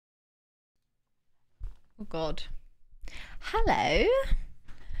Oh God. Hello.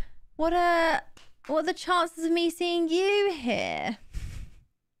 What are the chances of me seeing you here?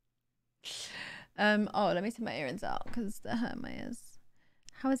 Oh, let me take my earrings out because they're hurting my ears.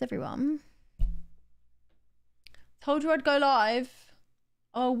 How is everyone? Told you I'd go live.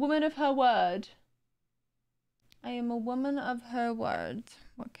 I'm a woman of her word. I am a woman of her word.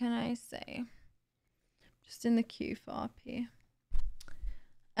 What can I say? Just in the queue for RP.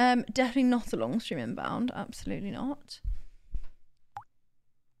 Definitely not a long stream inbound. Absolutely not.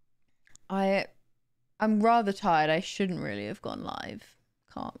 I'm rather tired. I shouldn't really have gone live.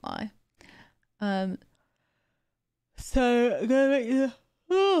 Can't lie. So I'm gonna make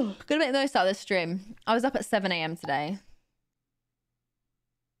the most out of this stream. I was up at 7 AM today.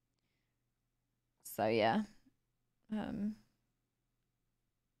 So yeah.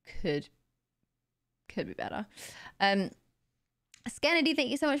 Could be better. Skennedy,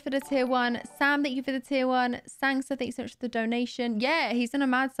 thank you so much for the tier 1. Sam, thank you for the tier 1. Sangster, thank you so much for the donation. Yeah, he's in a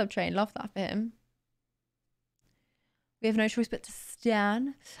mad sub train. Love that for him. We have no choice but to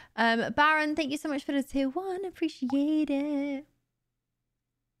stand. Baron, thank you so much for the tier 1. Appreciate it.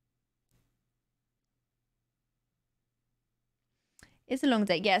 It's a long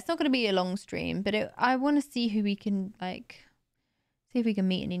day. Yeah, it's not going to be a long stream, but I want to see who we can, like, see if we can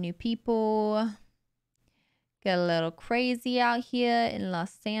meet any new people. Get a little crazy out here in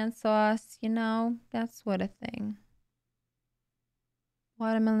Los Santos, you know? That sort of thing.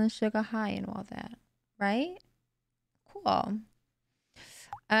 Watermelon sugar high and all that, right? Cool.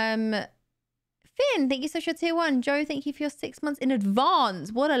 Finn, thank you so much for tier 1. Joe, thank you for your 6 months in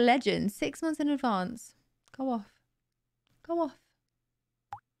advance. What a legend. 6 months in advance. Go off. Go off.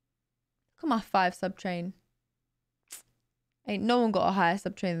 Look at my 5 sub train. Ain't no one got a higher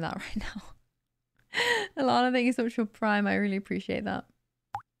sub train than that right now. Alana, thank you so much for Prime. I really appreciate that.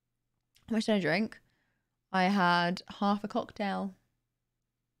 How much did I drink? I had half a cocktail.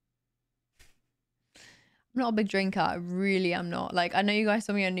 I'm not a big drinker. I really am not. Like, I know you guys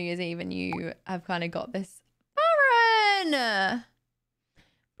saw me on New Year's Eve and you have kind of got this. Baron!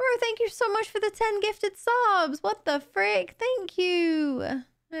 Bro, thank you so much for the 10 gifted subs. What the frick? Thank you.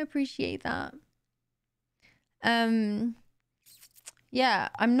 I appreciate that. Yeah,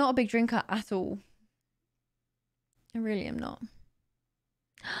 I'm not a big drinker at all. I really am not.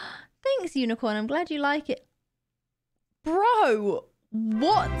 Thanks, Unicorn. I'm glad you like it. Bro,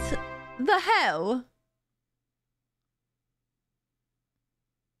 what the hell?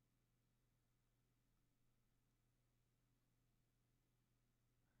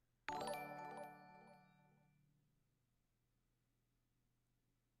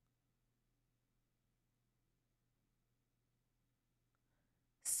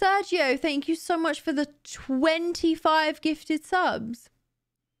 Sergio, thank you so much for the 25 gifted subs.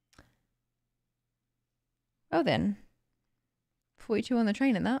 Oh then. 42 on the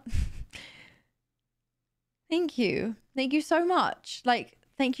train in that. Thank you. Thank you so much. Like,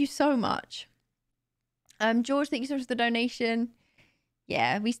 thank you so much. George, thank you so much for the donation.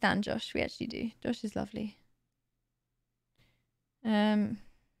 Yeah, we stand Josh. We actually do. Josh is lovely.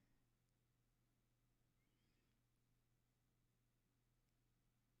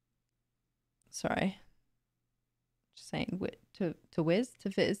 Sorry. Just saying to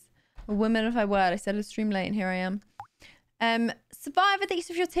a woman of my word. I said a stream late and here I am. Survivor, thank you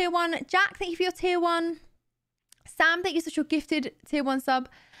so much for your tier 1. Jack, thank you for your tier 1. Sam, thank you so much for your gifted tier 1 sub.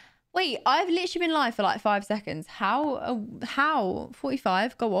 Wait, I've literally been live for like 5 seconds. How?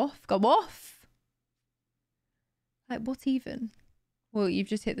 45? Go off. Go off. Like, what even? Well, you've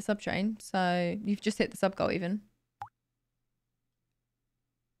just hit the sub train. So, you've just hit the sub goal even.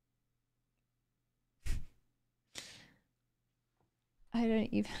 I don't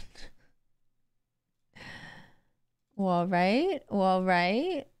even... All right. All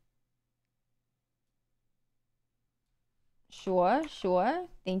right. Sure, sure.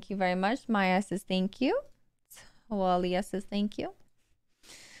 Thank you very much. Maya says thank you. Talia says thank you.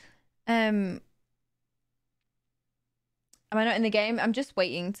 Am I not in the game? I'm just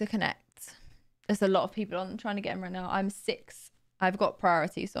waiting to connect. There's a lot of people on trying to get in right now. I'm 6. I've got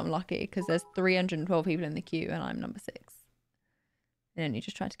priority, so I'm lucky because there's 312 people in the queue and I'm number 6. And then you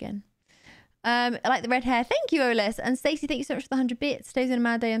just tried again. I like the red hair. Thank you, Oles. And Stacey, thank you so much for the 100 bits. Stays in a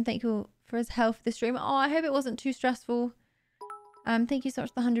mad day and thank you for his help for the stream. Oh, I hope it wasn't too stressful. Thank you so much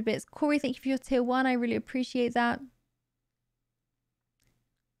for the 100 bits. Corey, thank you for your tier 1. I really appreciate that.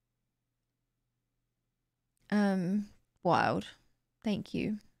 Wild. Thank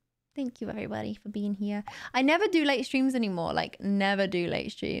you. Thank you, everybody, for being here. I never do late streams anymore. Like, never do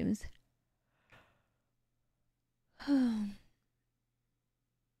late streams.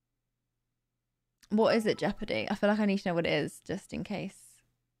 What is it, 𝗧𝗶𝘁𝗶𝘁? I feel like I need to know what it is just in case.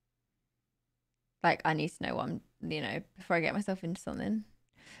 Like, I need to know what I'm, you know, before I get myself into something.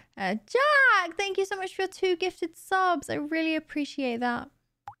 Jack, thank you so much for your 2 gifted subs. I really appreciate that.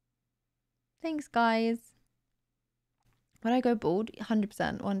 Thanks, guys. Would I go bald?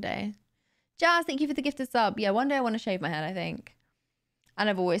 100% one day. Jazz, thank you for the gifted sub. Yeah, one day I want to shave my head, I think. And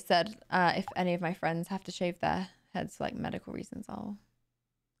I've always said, if any of my friends have to shave their heads for like medical reasons, I'll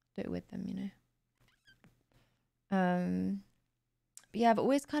do it with them, you know. But yeah, I've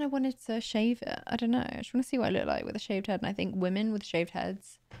always kind of wanted to shave it. I don't know. I just want to see what I look like with a shaved head. And I think women with shaved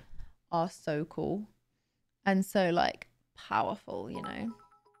heads are so cool. And so like powerful, you know.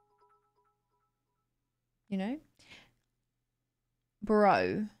 You know?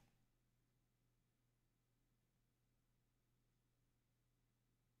 Bro.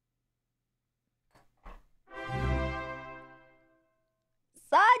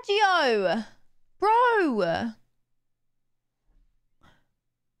 Sergio! Bro!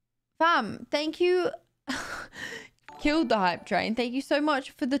 Fam, thank you. Killed the hype train. Thank you so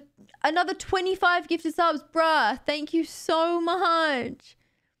much for the another 25 gifted subs, bruh. Thank you so much.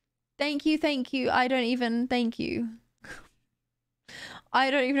 Thank you, thank you. I don't even thank you.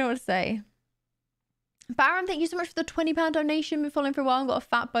 I don't even know what to say. Baron, thank you so much for the £20 donation. Been following for a while and got a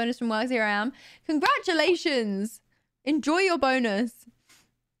fat bonus from 𝗬𝗁𝗶𝗴𝗶. Congratulations. Enjoy your bonus.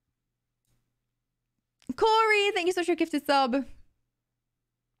 Corey, thank you so much for your gifted sub.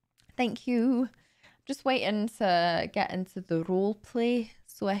 Thank you. Just waiting to get into the role play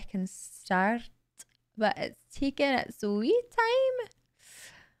so I can start. But it's taking its sweet time.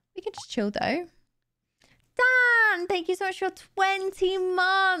 We can just chill though. Dan, thank you so much for 20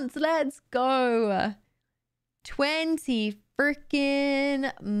 months. Let's go. 20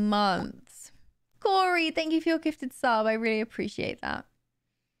 freaking months. Corey, thank you for your gifted sub. I really appreciate that.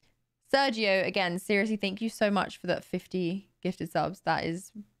 Sergio, again, seriously, thank you so much for that 50 gifted subs. That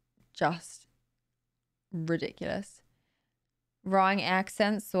is just ridiculous. Wrong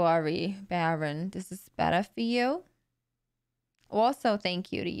accent, sorry, Baron. This is better for you. Also,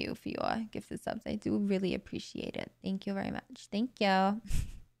 thank you to you for your gifted subs. I do really appreciate it. Thank you very much. Thank you.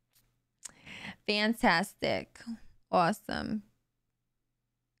 Fantastic. Awesome.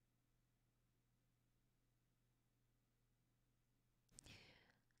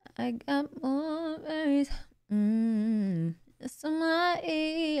 I got more berries. It's my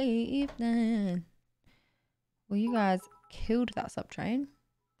evening. Well, you guys killed that sub train.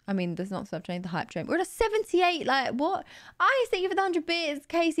 I mean, there's not sub train, the hype train. We're at a 78. Like, what? Ice, thank you for the 100 bits.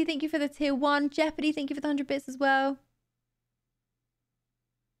 Casey, thank you for the tier 1. 𝗧𝗶𝘁𝗶𝘁, thank you for the 100 bits as well.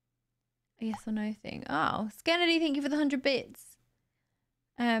 A yes or no thing. Oh, Skennedy, thank you for the 100 bits.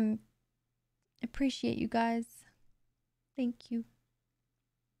 Appreciate you guys. Thank you.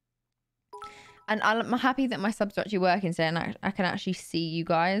 And I'm happy that my subs are actually working today and I can actually see you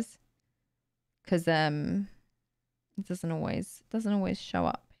guys. Because it doesn't always show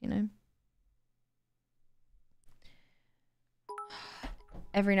up, you know.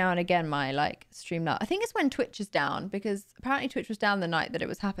 Every now and again my like stream I think it's when Twitch is down, because apparently Twitch was down the night that it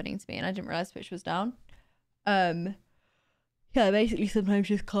was happening to me and I didn't realize Twitch was down. Yeah, basically sometimes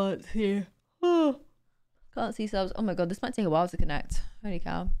just can't see. Can't see subs. Oh my god, this might take a while to connect. Holy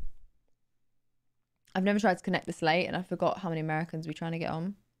cow. I've never tried to connect this late and I forgot how many Americans we're trying to get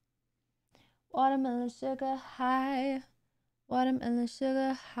on. Watermelon sugar high. Watermelon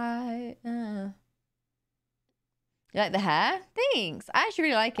sugar high. You like the hair? Thanks. I actually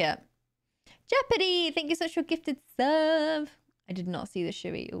really like it. 𝗧𝗶𝘁𝗶𝘁, thank you so much for gifted sub. I did not see the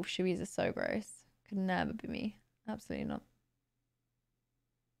𝗬𝗁𝗶𝗏. Oh, 𝗬𝗁s are so gross. Could never be me. Absolutely not.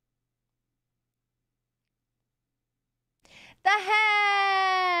 The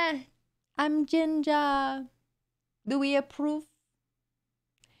hair! I'm ginger. Do we approve?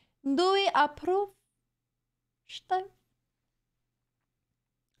 Do we approve?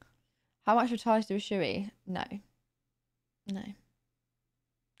 How much would ties do a 𝗬𝗁𝗶𝗏? No. No.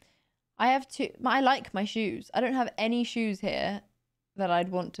 I have I like my shoes. I don't have any shoes here that I'd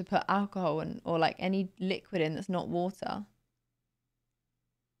want to put alcohol in or like any liquid in that's not water.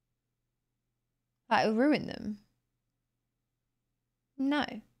 That would ruin them. No.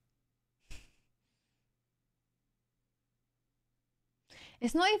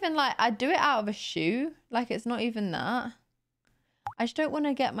 It's not even like I'd do it out of a shoe. Like it's not even that. I just don't want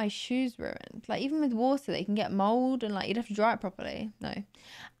to get my shoes ruined. Like even with water, they can get mold and like you'd have to dry it properly. No.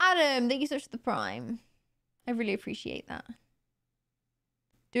 Adam, thank you so much for the prime. I really appreciate that.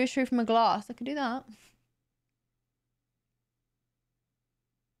 Do a shoe from a glass. I could do that.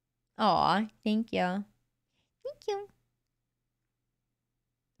 Aw, thank you. Thank you.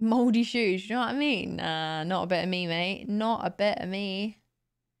 Moldy shoes, you know what I mean? Nah, not a bit of me, mate. Not a bit of me.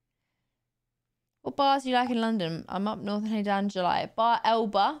 What bars do you like in London? I'm up north in Haydan, July. Bar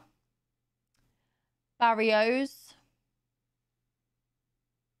Elba. Barrios.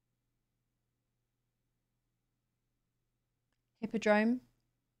 Hippodrome.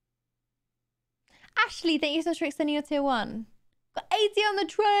 Ashley, thank you so much for extending your tier 1. Got 80 on the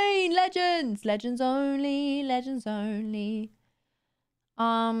train. Legends. Legends only. Legends only.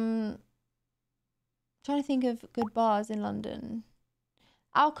 Trying to think of good bars in London.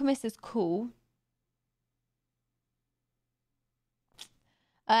 Alchemist is cool.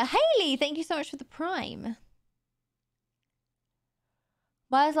 Hayley, thank you so much for the prime.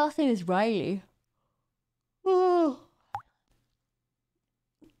 My last name is Riley. Oh.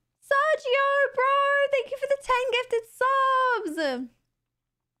 Sergio, bro, thank you for the 10 gifted subs.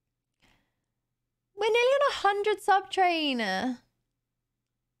 We're nearly on 100 sub train.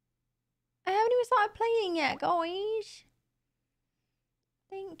 I haven't even started playing yet, guys.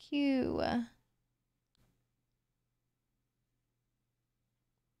 Thank you. I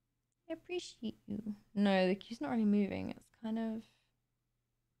appreciate you. No, the queue's not really moving. It's kind of...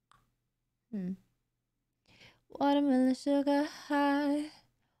 Watermelon sugar high.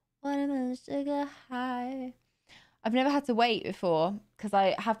 Watermelon sugar high. I've never had to wait before because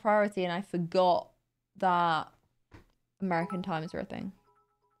I have priority and I forgot that American times are a thing.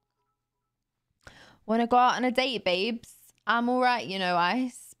 Want to go out on a date, babes? I'm all right, you know,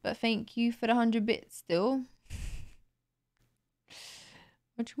 Ice. But thank you for the 100 bits still.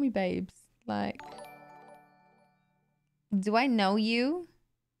 What do you mean, babes? Like, do I know you?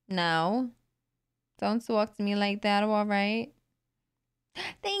 No. Don't talk to me like that, all right?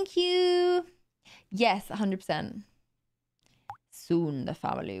 Thank you. Yes, 100%. Soon the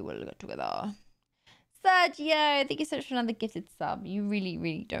family will get together. Sergio, thank you so much for another gifted sub. You really,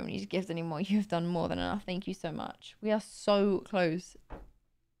 really don't need to gift anymore. You've done more than enough. Thank you so much. We are so close to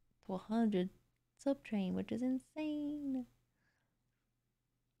 100 sub train, which is insane.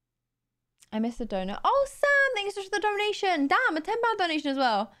 I missed the donor. Oh, Sam, thank you so much for the donation. Damn, a £10 donation as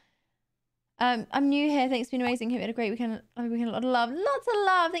well. I'm new here. Thanks, it's been amazing. Hope you had a great weekend. A lot of love. Lots of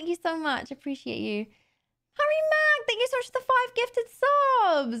love. Thank you so much. Appreciate you. Harry Mac, thank you so much for the 5 gifted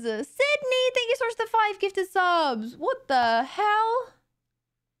subs. Sydney, thank you so much for the 5 gifted subs. What the hell?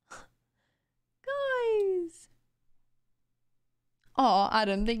 Guys. Oh,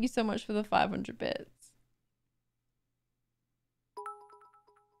 Adam, thank you so much for the 500 bits.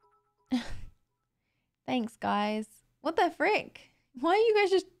 Thanks, guys. What the frick? Why are you guys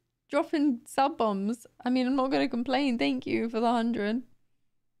just dropping sub bombs? I mean, I'm not going to complain. Thank you for the 100.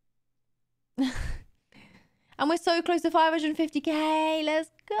 And we're so close to 550k.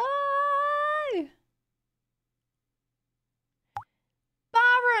 Let's go.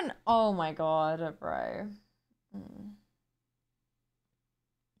 Baron. Oh my god, bro.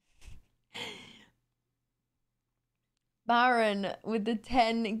 Baron with the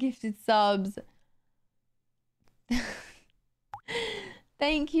 10 gifted subs.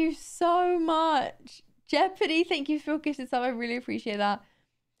 Thank you so much. Jeopardy, thank you for your gifted sub. I really appreciate that.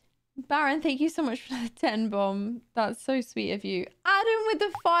 Baron, thank you so much for the 10 bomb. That's so sweet of you. Adam with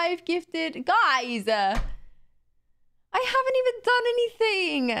the 5 gifted. Guys, I haven't even done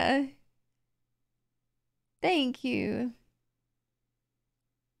anything. Thank you.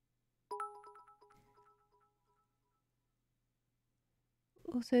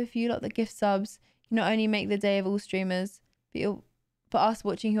 Also, if you lot the gift subs, you not only make the day of all streamers, but for us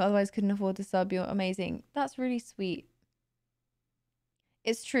watching who otherwise couldn't afford to sub, you're amazing. That's really sweet.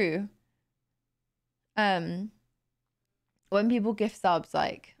 It's true. When people gift subs,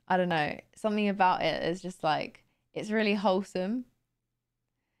 like, I don't know, something about it is just like, it's really wholesome.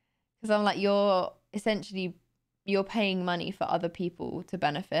 Because I'm like, you're paying money for other people to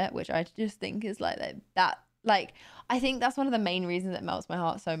benefit, which I just think is like that like, I think that's one of the main reasons it melts my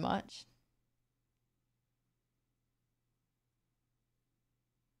heart so much.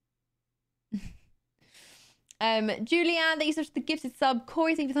 Julianne, thank you so much for the gifted sub.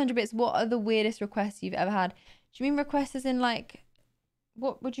 Corey, thank you for 100 bits. What are the weirdest requests you've ever had? Do you mean requests as in like,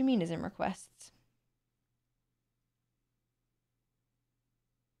 what do you mean as in requests?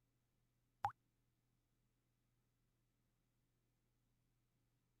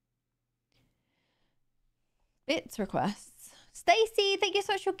 Bits requests. Stacy, thank you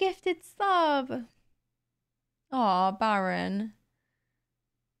so much for gifted sub. Aw, Baron.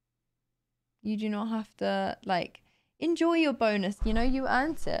 You do not have to, like, enjoy your bonus. You know, you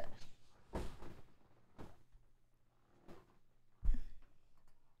earned it.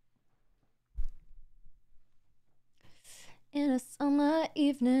 In a summer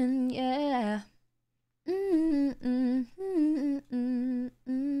evening, yeah.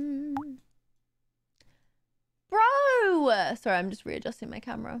 Bro! Sorry, I'm just readjusting my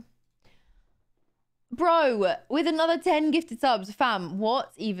camera. Bro, with another 10 gifted subs, fam,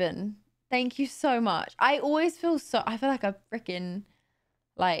 what even? Thank you so much. I always feel I feel like a freaking,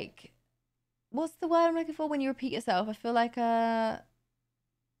 like, what's the word I'm looking for when you repeat yourself? I feel like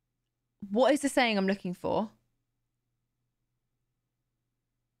what is the saying I'm looking for?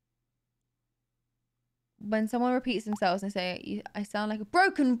 When someone repeats themselves and they say, I sound like a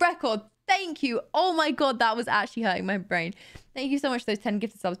broken record. Thank you. Oh my God, that was actually hurting my brain. Thank you so much for those 10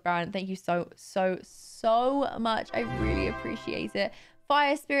 gifted subs, Baron. Thank you so much. I really appreciate it.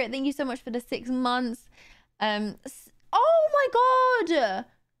 Fire Spirit, thank you so much for the 6 months. Oh my God.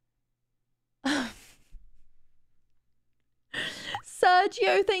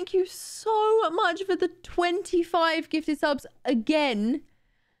 Sergio, thank you so much for the 25 gifted subs again.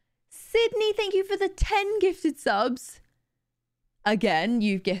 Sydney, thank you for the 10 gifted subs. Again,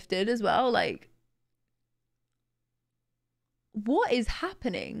 you've gifted as well. Like, what is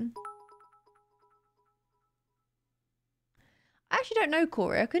happening? I actually don't know,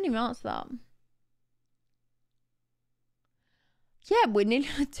 Corey. I couldn't even answer that. Yeah, we're nearly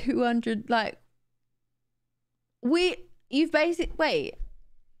at 200. Like, you've basically, wait.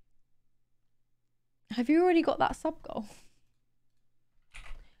 Have you already got that sub goal?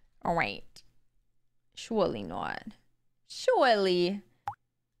 Oh, wait. Surely not. Surely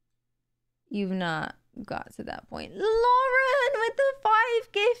you've not got to that point. Lauren with the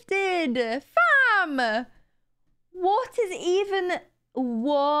 5 gifted. Fam! What is even happening?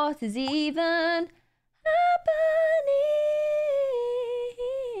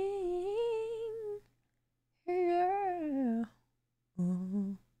 Yeah.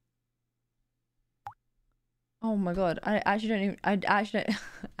 Oh my God. I actually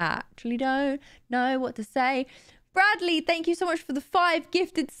don't know what to say. Bradley, thank you so much for the 5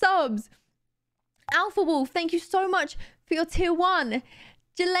 gifted subs. Alpha Wolf, thank you so much for your tier 1.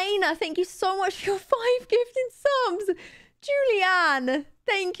 Jelena, thank you so much for your 5 gifted subs. Julianne,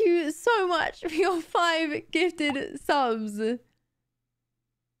 thank you so much for your 5 gifted subs.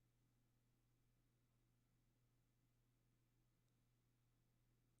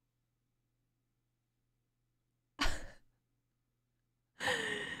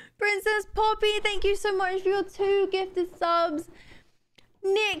 Princess Poppy, thank you so much for your 2 gifted subs.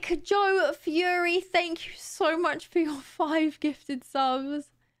 Nick Joe Fury, thank you so much for your 5 gifted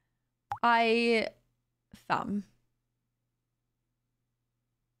subs. Fam.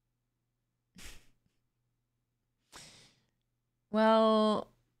 Well,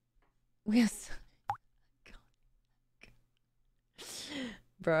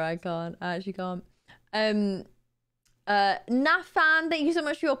 bro, I can't. I actually can't. Nafan, thank you so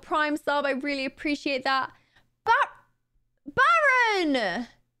much for your Prime sub. I really appreciate that. Baron!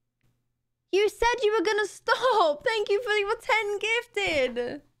 You said you were gonna stop. Thank you for your 10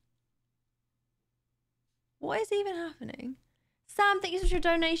 gifted. What is even happening? Sam, thank you so much for your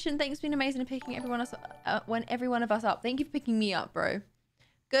donation. Thanks for being amazing and picking every one of us up. Thank you for picking me up, bro.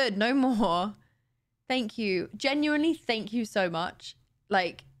 Good, no more. Thank you. Genuinely, thank you so much.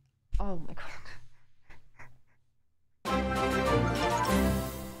 Like, oh my God.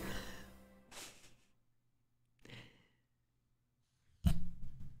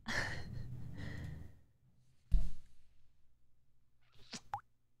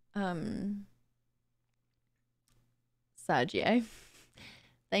 Sergio,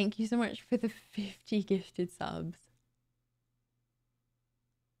 thank you so much for the 50 gifted subs.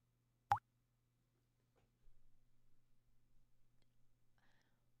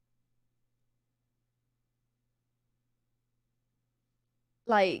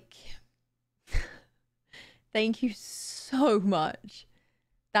 Like, thank you so much.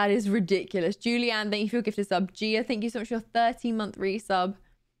 That is ridiculous. Julianne, thank you for your gifted sub. Gia, thank you so much for your 13-month resub.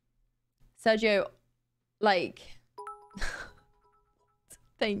 Sergio, like,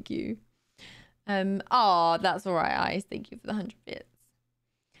 thank you. Oh, that's all right, Ice. Thank you for the 100 bits.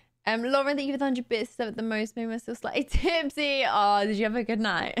 Lauren, thank you for the 100 bits. So at the most, made myself slightly tipsy. Oh, did you have a good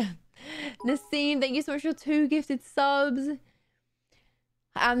night? Nassim, thank you so much for your 2 gifted subs.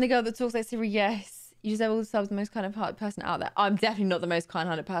 I'm the girl that talks like Siri. Yes. You deserve all the subs, the most kind-hearted person out there. I'm definitely not the most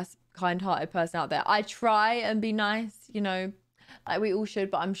kind-hearted person out there. I try and be nice, you know, like we all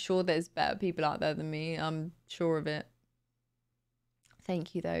should, but I'm sure there's better people out there than me. I'm sure of it.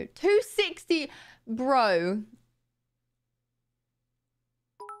 Thank you, though. 260, bro.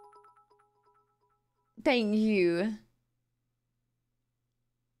 Thank you.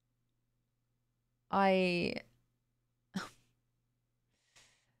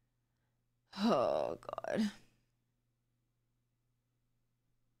 Oh, God.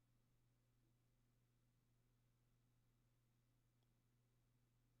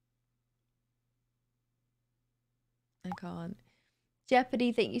 I can't.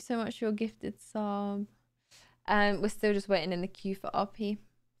 𝗧𝗶𝘁𝗶𝘶, thank you so much for your gifted sub. We're still just waiting in the queue for RP.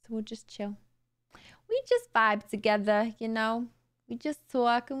 So we'll just chill. We just vibe together, you know? We just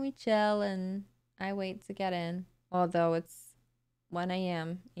talk and we chill and I wait to get in. Although it's 1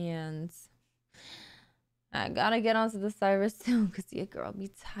 a.m. and I gotta get onto the server soon because your girl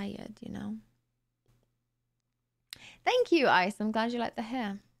be tired, you know? Thank you, Ice. I'm glad you like the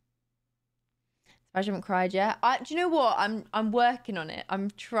hair. I haven't cried yet. Do you know what? I'm working on it. I'm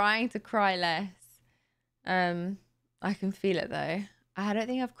trying to cry less. I can feel it though. I don't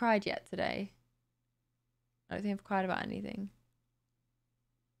think I've cried yet today. I don't think I've cried about anything.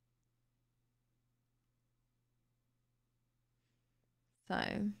 So,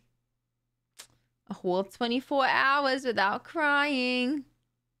 a whole 24 hours without crying.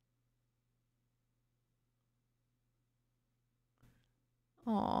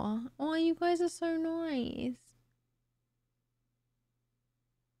 Aw, oh, you guys are so nice.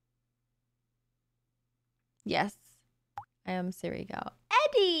 Yes, I am Siri girl.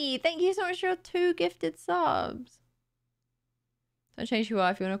 Eddie, thank you so much for your 2 gifted subs. Don't change who you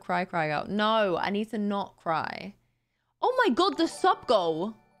are. If you want to cry, cry out. No, I need to not cry. Oh my God, the sub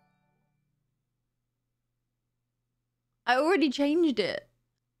goal. I already changed it.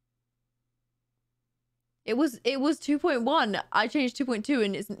 It was 2.1. I changed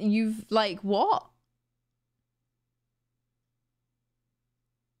 2.2 and you've like what?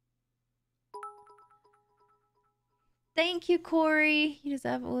 Thank you, Corey. You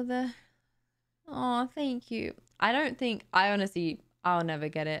deserve all the... Oh, thank you. I'll never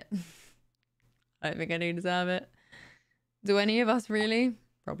get it. I don't think I do deserve it. Do any of us really?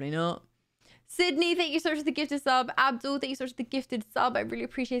 Probably not. Sydney, thank you so much for the gifted sub. Abdul, thank you so much for the gifted sub. I really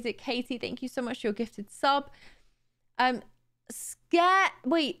appreciate it. Katie, thank you so much for your gifted sub.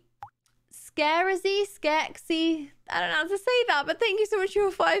 𝗧𝗶𝘁𝗶𝗴𝗶, I don't know how to say that, but thank you so much for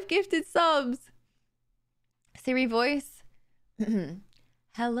your 5 gifted subs. Siri voice.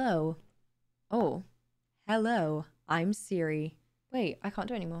 Hello. Oh, hello. I'm Siri. Wait, I can't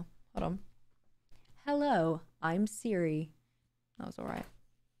do it anymore. Hold on. Hello, I'm Siri. That was all right.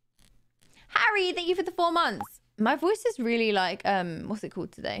 Harry, thank you for the 4 months. My voice is really like, what's it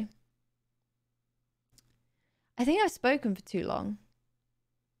called today? I think I've spoken for too long.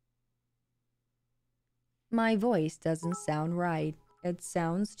 My voice doesn't sound right. It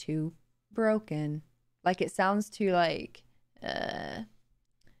sounds too broken. Like it sounds too like,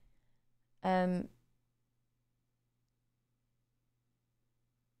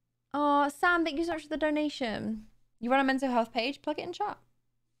 Oh, Sam, thank you so much for the donation. You run a mental health page? Plug it in chat.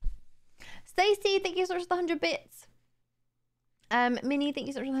 Stacey, thank you so much for the 100 bits. Minnie, thank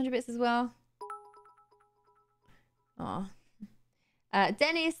you so much for the 100 bits as well. Oh.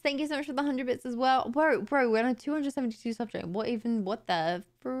 Dennis, thank you so much for the 100 bits as well. Bro, we're on a 272 subject. What the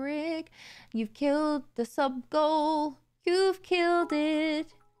frick? You've killed the sub goal. You've killed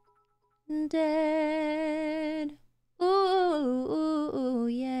it. Dead. Ooh,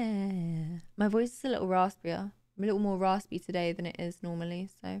 yeah. My voice is a little raspier. I'm a little more raspy today than it is normally,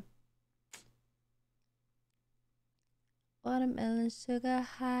 so. Watermelon sugar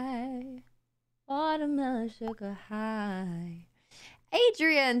high. Watermelon sugar high.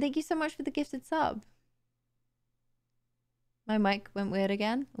 Adrian, thank you so much for the gifted sub. My mic went weird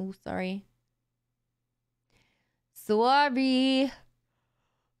again. Oh, sorry. Sorry.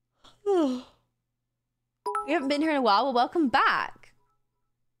 We haven't been here in a while. Well, welcome back.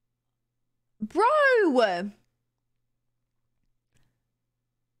 Bro!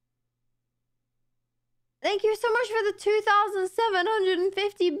 Thank you so much for the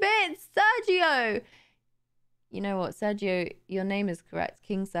 2,750 bits, Sergio. You know what, Sergio? Your name is correct.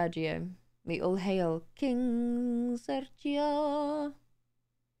 King Sergio. We all hail King Sergio.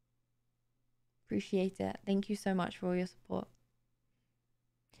 Appreciate it. Thank you so much for all your support.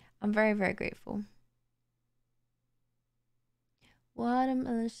 I'm very, very grateful.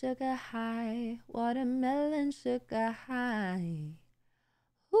 Watermelon sugar high. Watermelon sugar high.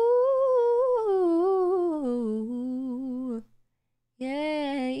 Ooh.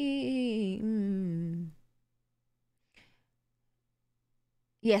 Yeah.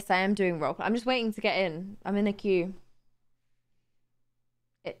 Yes, I am doing roll. I'm just waiting to get in. I'm in a queue.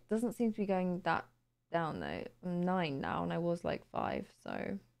 It doesn't seem to be going that down though. I'm 9 now and I was like 5, so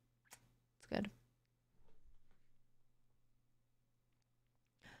it's good.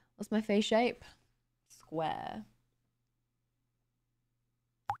 What's my face shape? Square.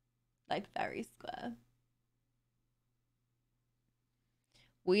 like very square.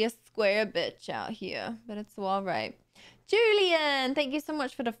 We a square bitch out here, but it's all right. Julian, thank you so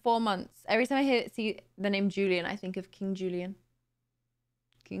much for the 4 months. Every time I see the name Julian, I think of King Julian.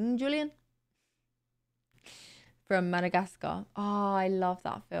 King Julian from Madagascar. Oh, I love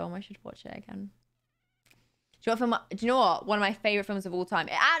that film. I should watch it again. Do you know what? One of my favorite films of all time.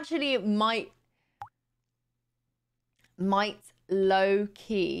 It actually might low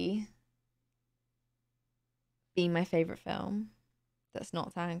key be my favorite film. That's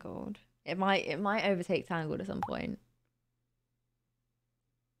not Tangled. It might overtake Tangled at some point.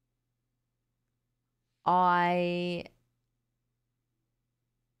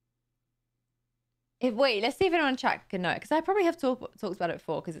 Wait, let's see if anyone in chat can know it, because I probably have talked about it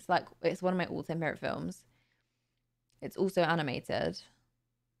before, because it's one of my all-time favorite films. It's also animated.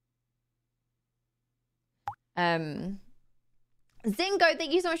 Zingo,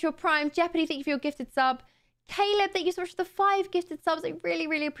 thank you so much for your Prime. Jeopardy, thank you for your gifted sub. Caleb, thank you so much for the 5 gifted subs. I really,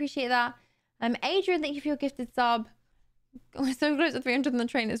 really appreciate that. Adrian, thank you for your gifted sub. We're so close to 300 on the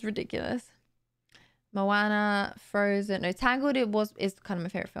train. It's ridiculous. Moana, Frozen. No, Tangled is kind of my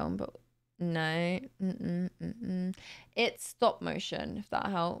favorite film, but no. It's stop motion, if that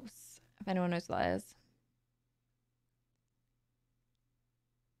helps. If anyone knows what that is.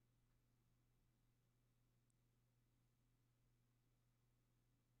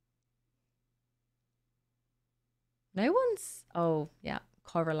 No one's... Oh, yeah.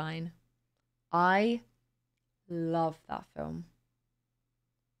 Coraline. I love that film.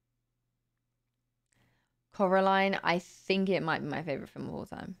 Coraline, I think it might be my favorite film of all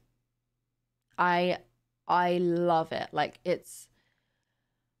time. I love it. Like, it's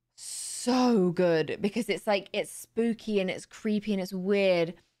so good because it's like, it's spooky and it's creepy and it's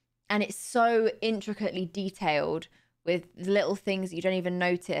weird and it's so intricately detailed with little things that you don't even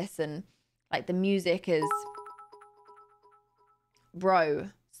notice, and like the music is...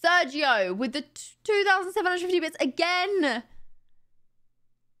 Bro, Sergio with the 2,750 bits again. Love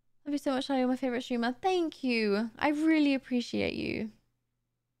you so much, Talia, my favorite streamer. Thank you. I really appreciate you.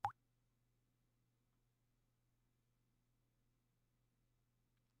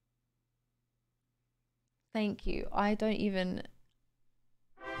 Thank you. I don't even...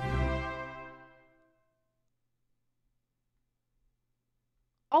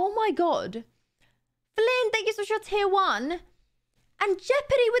 Oh my god. Flynn, thank you so much for your tier 1. And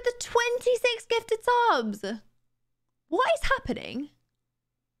Jeopardy with the 26 gifted subs. What is happening?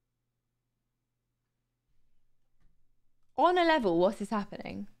 On a level, what is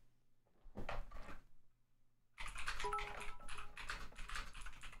happening?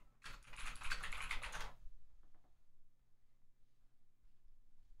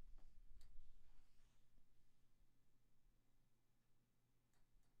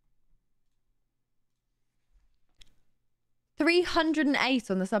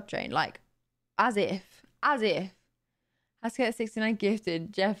 $308 on the subtrain, like, as if. Has to get 69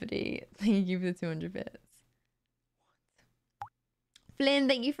 gifted. Jeopardy, thank you for the 200 bits. Flynn,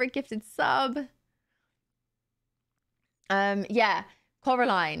 thank you for a gifted sub. Yeah,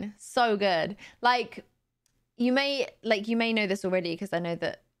 Coraline, so good. Like, you may know this already, because I know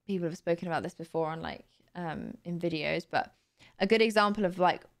that people have spoken about this before on in videos, but a good example of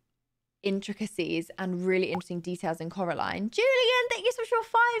like intricacies and really interesting details in Coraline. Julian, thank you so much for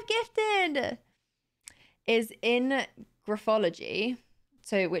 5 gifted. Is in graphology,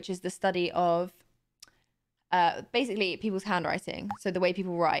 so which is the study of basically people's handwriting, so the way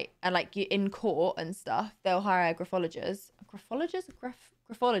people write, and like you in court and stuff, they'll hire graphologists,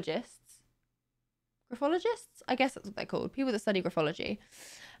 I guess that's what they're called, people that study graphology,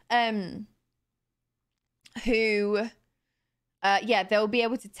 who yeah, they'll be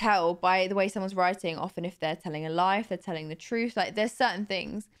able to tell by the way someone's writing often if they're telling a lie, if they're telling the truth. Like, there's certain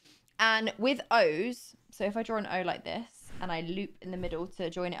things. And with O's, so if I draw an O like this and I loop in the middle to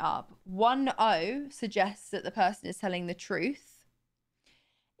join it up, one O suggests that the person is telling the truth.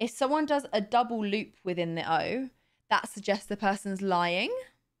 If someone does a double loop within the O, that suggests the person's lying.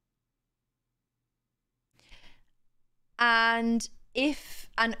 And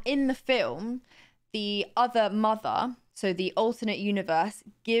in the film, the other mother, so the alternate universe,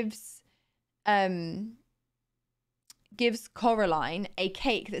 gives Coraline a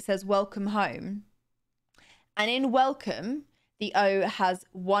cake that says welcome home. And in welcome, the O has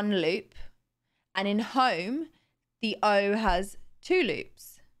 1 loop. And in home, the O has 2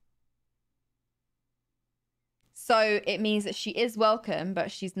 loops. So it means that she is welcome,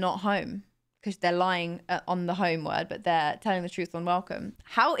 but she's not home, because they're lying on the home word, but they're telling the truth on welcome.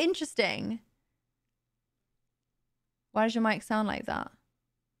 How interesting. Why does your mic sound like that?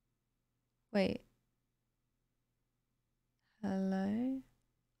 Wait. Hello?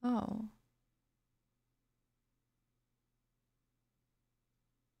 Oh.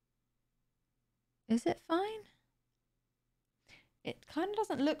 Is it fine? It kind of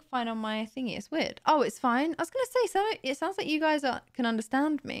doesn't look fine on my thingy. It's weird. Oh, it's fine. I was going to say, so it sounds like you guys can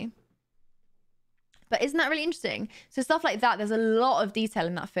understand me. But isn't that really interesting? So stuff like that, there's a lot of detail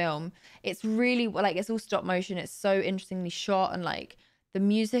in that film. It's really, like, it's all stop motion. It's so interestingly shot, and like the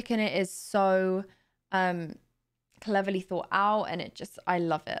music in it is so cleverly thought out, and it just, I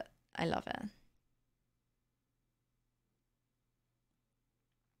love it. I love it.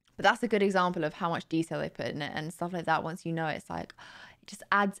 But that's a good example of how much detail they put in it and stuff like that. Once you know it, it's like, it just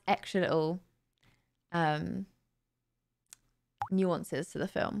adds extra little nuances to the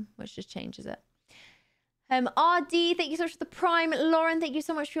film, which just changes it. RD, thank you so much for the Prime. Lauren, thank you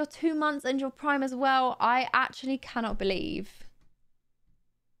so much for your 2 months and your Prime as well. I actually cannot believe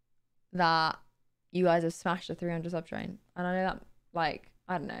that you guys have smashed the 300 sub train. And I know that, like,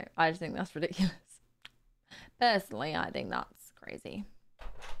 I don't know. I just think that's ridiculous. Personally, I think that's crazy.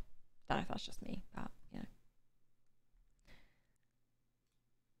 Don't know if that's just me, but, you know.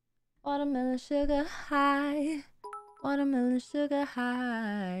 Watermelon sugar high. Watermelon sugar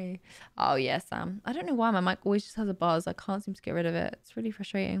high. Oh yeah, Sam. I don't know why my mic always just has a buzz. I can't seem to get rid of it. It's really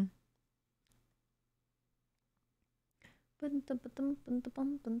frustrating.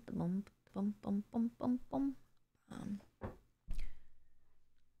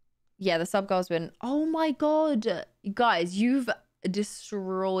 Yeah, the sub goal's been, oh my god, you guys, you've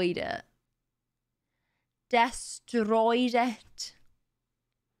destroyed it. Destroyed it.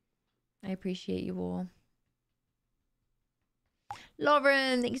 I appreciate you all.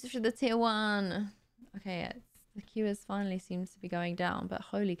 Lauren, thank you so much for the tier 1. Okay, the queue is finally seems to be going down, but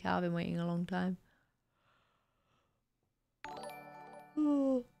holy cow, I've been waiting a long time.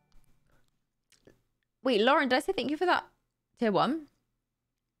 Oh. Wait, Lauren, did I say thank you for that tier 1?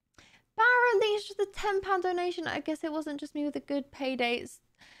 Baron, thank you for the £10 donation. I guess it wasn't just me with the good paydays.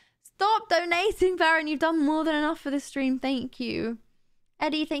 Stop donating, Baron. You've done more than enough for this stream. Thank you.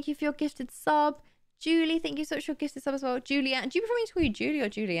 Eddie, thank you for your gifted sub. Julie, thank you so much for your gifted sub as well. Julianne, do you prefer me to call you Julie or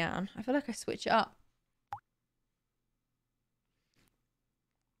Julianne? I feel like I switch it up.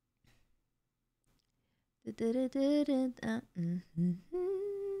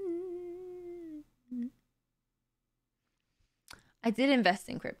 I did invest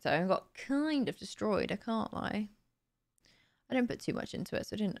in crypto and got kind of destroyed, I can't lie. I didn't put too much into it,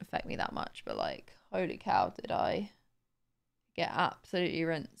 so it didn't affect me that much, but like, holy cow, did I get absolutely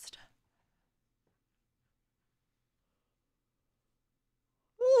rinsed.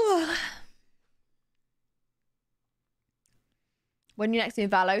 When you next do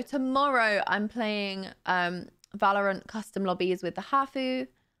Valo? Tomorrow I'm playing Valorant custom lobbies with the Hafu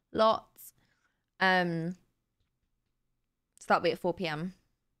lots. So that'll be at 4 PM.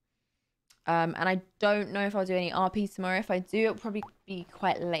 And I don't know if I'll do any RPs tomorrow. If I do, it'll probably be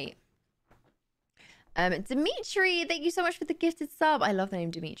quite late. Dimitri, thank you so much for the gifted sub. I love the name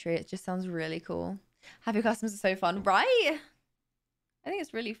Dimitri. It just sounds really cool. Happy customers are so fun, right? I think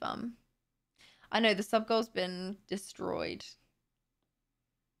it's really fun. I know the sub goal's been destroyed.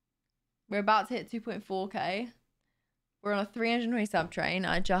 We're about to hit 2.4k. We're on a 320 sub train.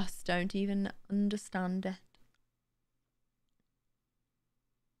 I just don't even understand it.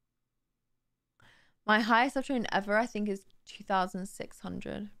 My highest sub train ever, I think, is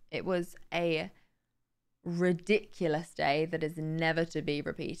 2,600. It was a ridiculous day that is never to be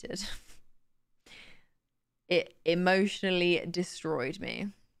repeated. It emotionally destroyed me.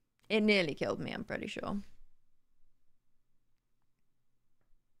 It nearly killed me, I'm pretty sure.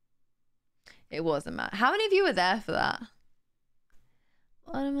 It wasn't mad. How many of you were there for that?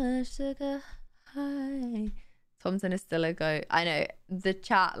 Watermelon sugar high. Thompson is still a goat. I know. The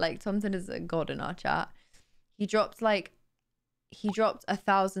chat, like, Thompson is a god in our chat. He dropped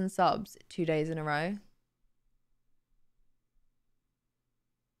 1,000 subs 2 days in a row.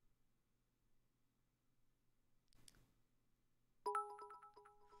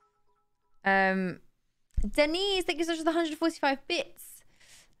 Denise, thank you so much for the 145 bits.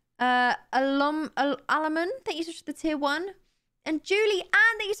 Alaman, thank you so much for the tier 1. And Julie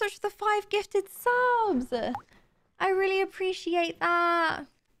Ann, thank you so much for the 5 gifted subs. I really appreciate that.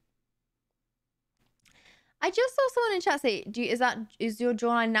 I just saw someone in chat say, is your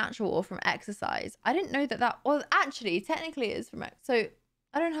jawline natural or from exercise? I didn't know that well, actually, technically it is from so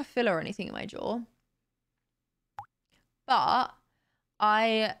I don't have filler or anything in my jaw. But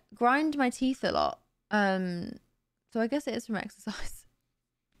I grind my teeth a lot. So I guess it is from exercise.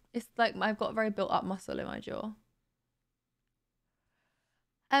 It's like I've got a very built up muscle in my jaw.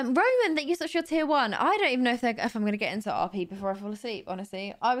 Roman, thank you so much for your tier 1. I don't even know if I'm going to get into RP before I fall asleep,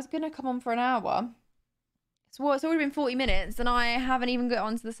 honestly. I was going to come on for an hour. It's already been 40 minutes and I haven't even got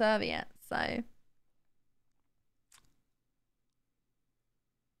onto the server yet, so...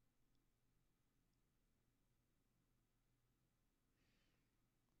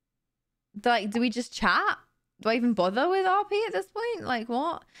 Like, do we just chat? Do I even bother with RP at this point? Like,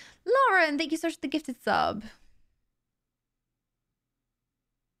 what? Lauren, thank you so much for the gifted sub.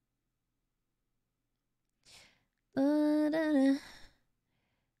 Can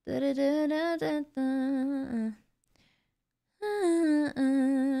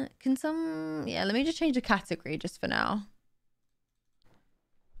some... Yeah, let me just change the category just for now.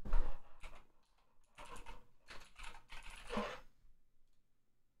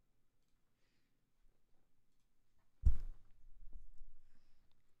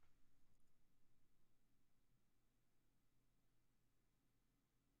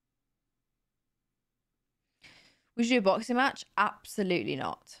 Would you do a boxing match? Absolutely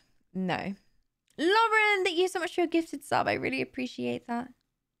not. No. Lauren, thank you so much for your gifted sub. I really appreciate that.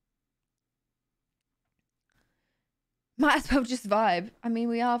 Might as well just vibe. I mean,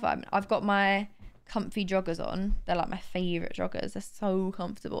 we are vibing. I've got my comfy joggers on. They're like my favourite joggers. They're so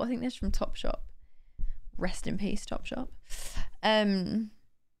comfortable. I think they're from Topshop. Rest in peace, Topshop.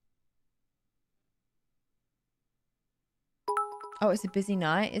 Oh, it's a busy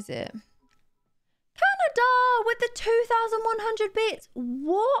night, is it? Canada with the 2,100 bits.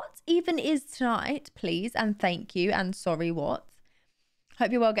 What even is tonight, please? And thank you. And sorry, what?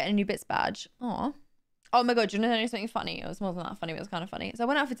 Hope you're well getting a new bits badge. Aw. Oh my God, do you know something funny? It was more than that funny, but it was kind of funny. So I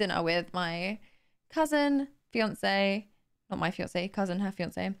went out for dinner with my cousin, fiance, not my fiance, cousin, her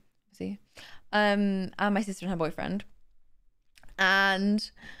fiance, see, and my sister and her boyfriend.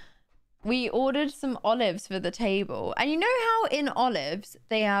 And we ordered some olives for the table. And you know how in olives,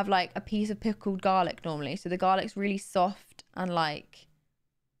 they have like a piece of pickled garlic normally? So the garlic's really soft and like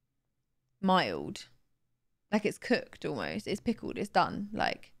mild. Like it's cooked almost. It's pickled. It's done.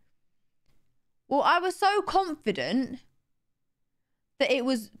 Like, well, I was so confident that it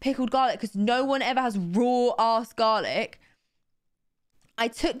was pickled garlic because no one ever has raw ass garlic. I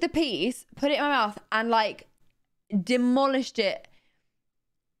took the piece, put it in my mouth and like demolished it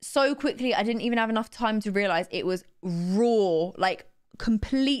so quickly. I didn't even have enough time to realize it was raw, like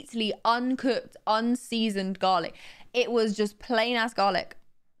completely uncooked, unseasoned garlic. It was just plain ass garlic.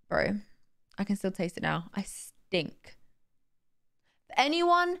 Bro, I can still taste it now. I stink. For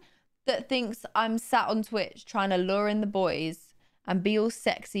anyone that thinks I'm sat on Twitch trying to lure in the boys and be all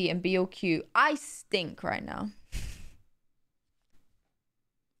sexy and be all cute, I stink right now.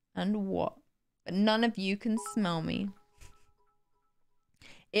 And what? But none of you can smell me.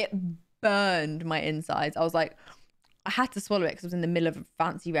 It burned my insides. I was like, I had to swallow it because I was in the middle of a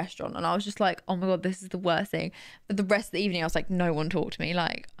fancy restaurant. And I was just like, oh my God, this is the worst thing. For the rest of the evening, I was like, no one talk to me.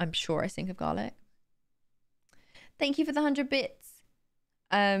 Like, I'm sure I stink of garlic. Thank you for the 100 bits.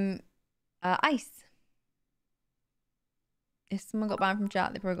 Ice. If someone got banned from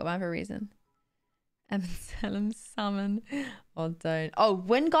chat, they probably got banned for a reason. Tell them salmon. Oh, don't. Oh,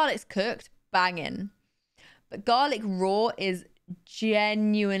 when garlic's cooked, banging. But garlic raw is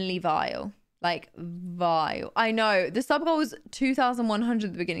genuinely vile. Like, vile. I know. The sub goal was 2,100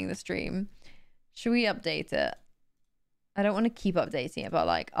 at the beginning of the stream. Should we update it? I don't want to keep updating it, but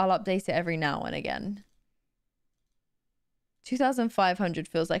like, I'll update it every now and again. 2,500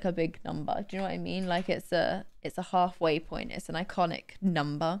 feels like a big number. Do you know what I mean? Like, it's a halfway point. It's an iconic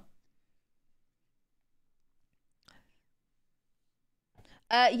number.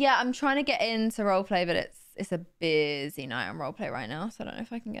 Yeah, I'm trying to get into roleplay, but it's a busy night on roleplay right now, so I don't know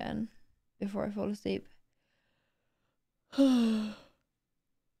if I can get in before I fall asleep. Simon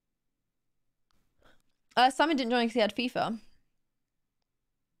didn't join because he had FIFA.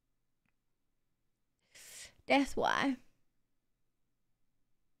 That's why.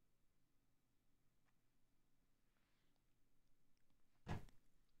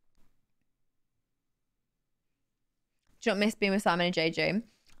 Do you not miss being with Simon and JJ?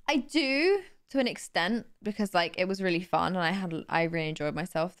 I do, to an extent, because like it was really fun and I really enjoyed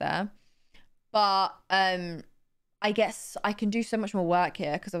myself there. But I guess I can do so much more work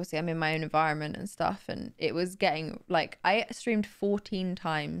here because obviously I'm in my own environment and stuff, and it was getting like, I streamed 14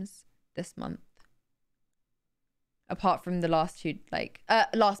 times this month. Apart from the last two, like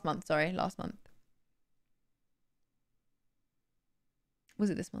last month. Was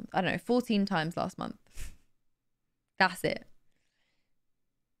it this month? I don't know, 14 times last month. That's it.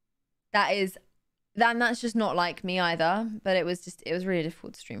 That's just not like me either, but it was really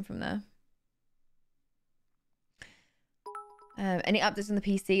difficult to stream from there. Any updates on the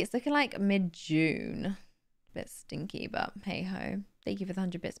PC? It's looking like mid-June. A bit stinky, but hey ho. Thank you for the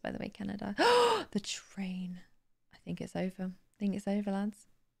 100 bits, by the way, Canada. The train. I think it's over. I think it's over, lads.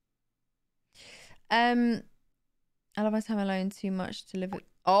 I love my time alone too much to live with.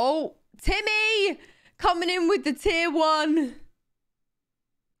 Oh, Timmy coming in with the tier 1.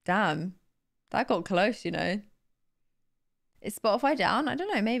 Damn, that got close, you know. Is Spotify down? I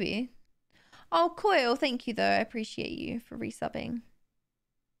don't know, maybe. Oh, Coil, thank you though. I appreciate you for resubbing.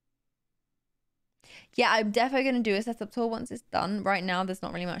 Yeah, I'm definitely going to do a setup tour once it's done. Right now, there's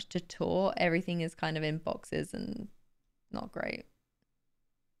not really much to tour. Everything is kind of in boxes and not great.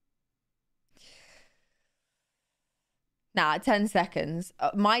 Nah, 10 seconds.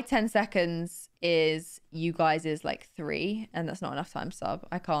 My 10 seconds is you guys is like 3, and that's not enough time sub.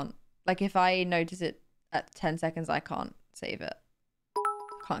 I can't. Like, if I notice it at 10 seconds, I can't save it.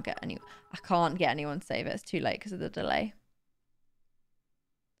 I can't get anyone to save it. It's too late because of the delay.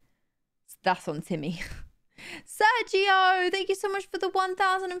 That's on Timmy. Sergio, thank you so much for the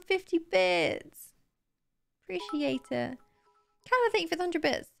 1,050 bits. Appreciate it. Carla, thank you for the 100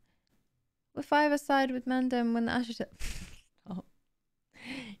 bits. If I ever side with Mandem when the Asher said... Stop.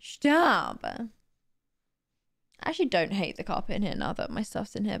 Stop. I actually don't hate the carpet in here now that my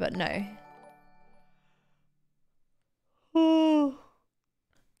stuff's in here, but no. Oh.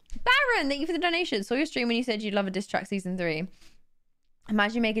 Baron, thank you for the donation. Saw your stream when you said you'd love a diss track season 3.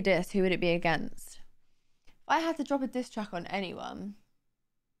 Imagine you make a diss, who would it be against? If I had to drop a diss track on anyone,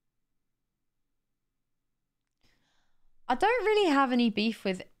 I don't really have any beef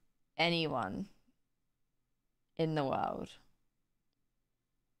with anyone in the world.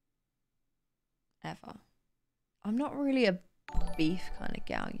 Ever. I'm not really a beef kind of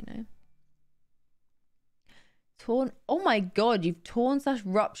gal, you know. Torn. Oh my god, you've torn /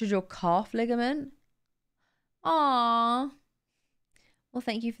 ruptured your calf ligament. Aww. Well,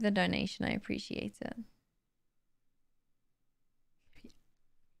 thank you for the donation. I appreciate it.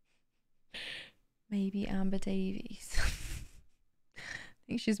 Maybe Amber Davies. I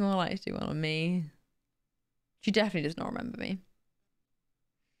think she's more likely to do one on me. She definitely does not remember me.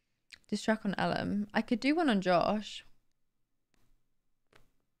 Diss track on Ellum. I could do one on Josh.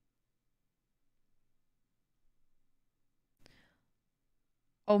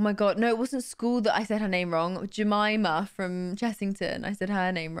 Oh my god. No, it wasn't school that I said her name wrong. Jemima from Chessington. I said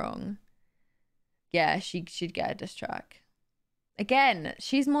her name wrong. Yeah, she'd get a diss track. Again,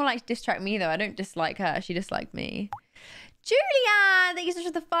 she's more like to diss track me though. I don't dislike her. She disliked me. Julia, thank you so much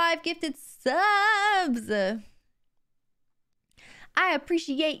for the 5 gifted subs. I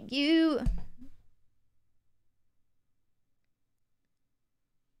appreciate you.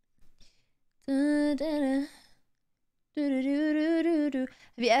 Have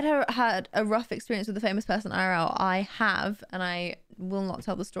you ever had a rough experience with a famous person IRL? I have, and I will not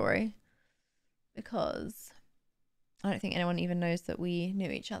tell the story because I don't think anyone even knows that we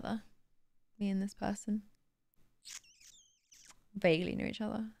knew each other. Me and this person vaguely knew each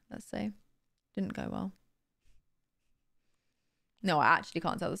other, let's say. Didn't go well. No, I actually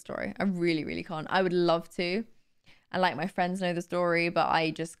can't tell the story. I really, really can't. I would love to. And like my friends know the story, but I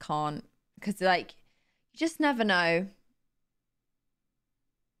just can't. Because like, you just never know.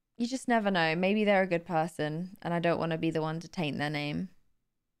 You just never know. Maybe they're a good person and I don't want to be the one to taint their name.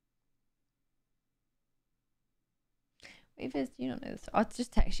 Wait, Viz, do you not know this? I'll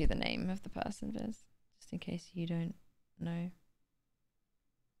just text you the name of the person, Viz. Just in case you don't know.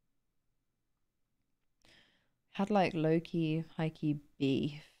 Had like low-key, high-key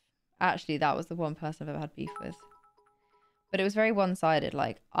beef. Actually, that was the one person I've ever had beef with. But it was very one-sided.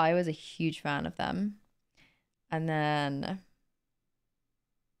 Like, I was a huge fan of them. And then...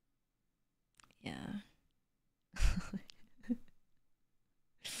 yeah.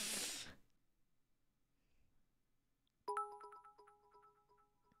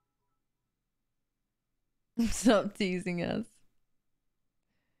 Stop teasing us.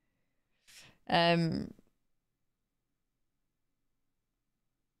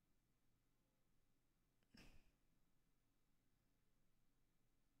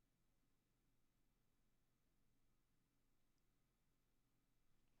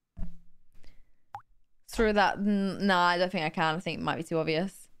 Through that, nah, I don't think I can. I think it might be too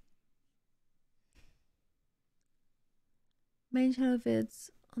obvious. Main channel vids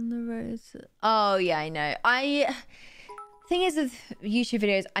on the road. Oh yeah, I know. Thing is with YouTube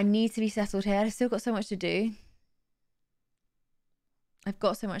videos, I need to be settled here. I've still got so much to do. I've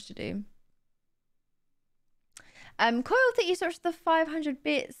got so much to do. Coil, thank you so much for the 500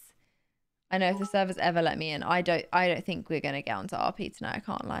 bits. I know if the servers ever let me in, I don't think we're gonna get onto RP tonight. I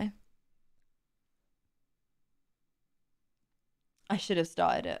can't lie. I should have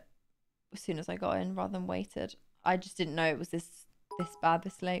started it as soon as I got in rather than waited. I just didn't know it was this bad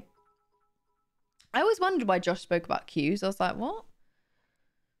this late. I always wondered why Josh spoke about cues. I was like, what?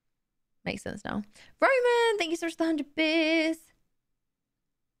 Makes sense now. Roman, thank you so much for the 100 bits.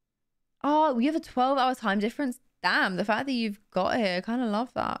 Oh, we have a 12-hour time difference. Damn, the fact that you've got here, I kind of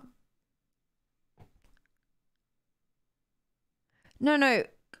love that. No.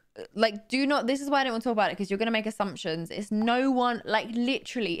 Like, do not, this is why I don't want to talk about it, because you're going to make assumptions. It's no one, like,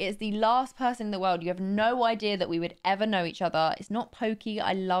 literally, it's the last person in the world. You have no idea that we would ever know each other. It's not Pokey.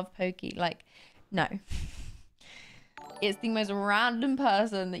 I love Pokey. Like, no. It's the most random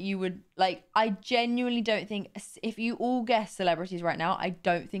person that you would, like, I genuinely don't think, if you all guess celebrities right now, I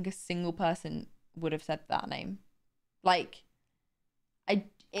don't think a single person would have said that name. Like,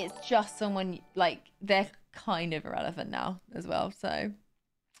 it's just someone, like, they're kind of irrelevant now as well, so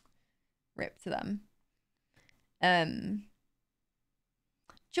rip to them.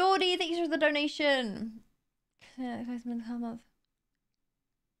 Geordie, thank you for the donation.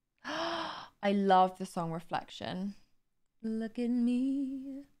 I love the song Reflection. Look at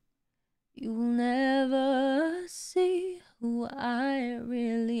me, you'll never see who I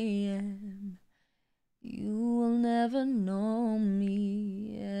really am. You will never know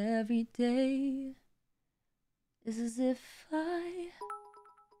me. Every day is as if I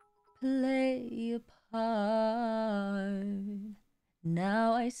play a part.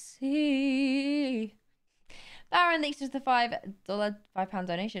 Now I see. Baron, thanks for the £5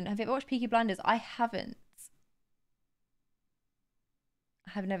 donation. Have you ever watched Peaky Blinders? I haven't.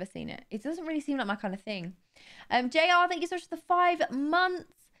 I have never seen it. It doesn't really seem like my kind of thing. JR, thank you so much for the 5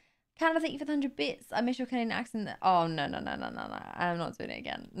 months. Canada, thank you for the 100 bits. I miss your Canadian accent. Oh, no. I'm not doing it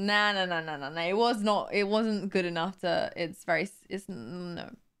again. No. It wasn't good enough to, no.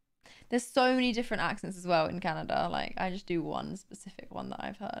 There's so many different accents as well in Canada. Like, I just do one specific one that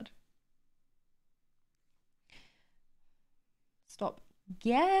I've heard. Stop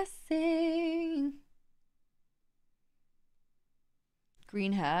guessing.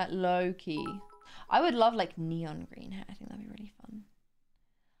 Green hair, low key. I would love like neon green hair. I think that'd be really fun.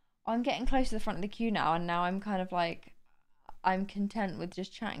 I'm getting close to the front of the queue now, and now I'm kind of like, I'm content with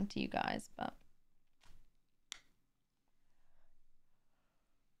just chatting to you guys, but.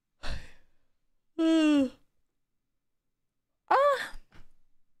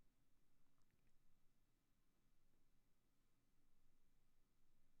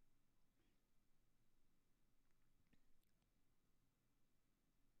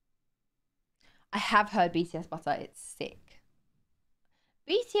 I have heard BTS Butter. It's sick.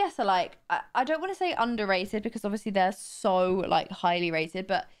 BTS are like, I don't want to say underrated because obviously they're so like highly rated,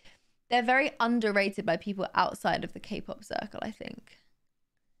 but they're very underrated by people outside of the K-pop circle, I think.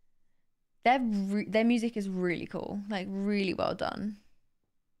 Their music is really cool, like really well done.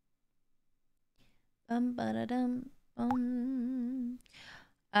 Unknown,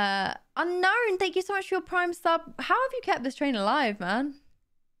 thank you so much for your Prime sub. How have you kept this train alive, man?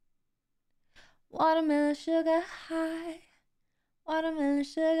 Watermelon sugar high. Watermelon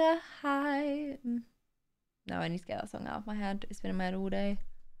sugar high. No, I need to get that song out of my head. It's been in my head all day.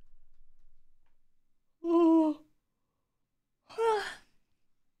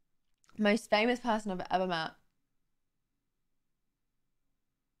 Most famous person I've ever met.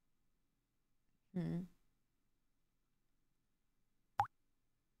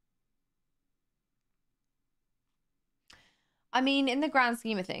 I mean, in the grand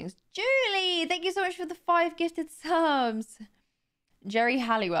scheme of things. Julie, thank you so much for the 5 gifted subs. Jerry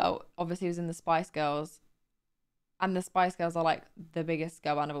Halliwell obviously was in the Spice Girls. And the Spice Girls are like the biggest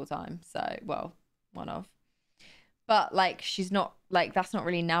girl band of all time. So, well, one of. But like, she's not, like, that's not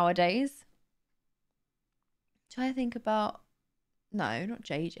really nowadays. Try to think about, no, not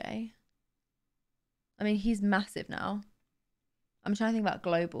JJ. I mean, he's massive now. I'm trying to think about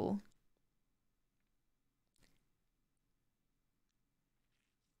global.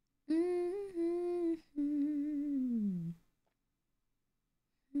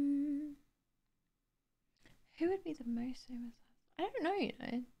 Who would be the most famous? I don't know, you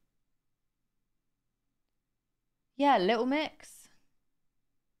know. Yeah, Little Mix.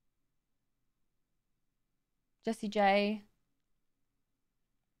 Jessie J.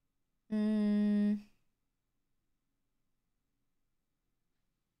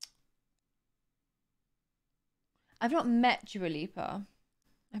 I've not met 𝗬𝗓𝗏.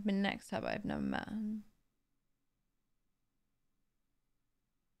 I've been next to her, but I've never met her.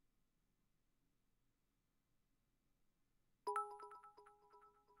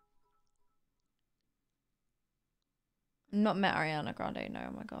 Not met Ariana Grande, no,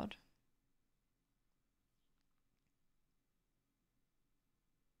 oh my god.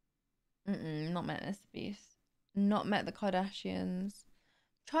 Not met Mr. Beast. Not met the Kardashians.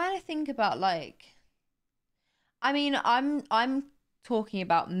 Trying to think about like, I mean, I'm talking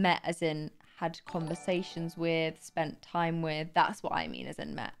about met as in had conversations with, spent time with. That's what I mean as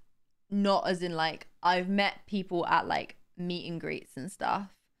in met. Not as in like I've met people at like meet and greets and stuff.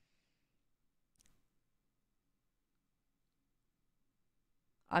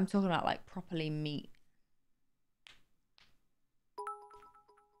 I'm talking about like properly meet.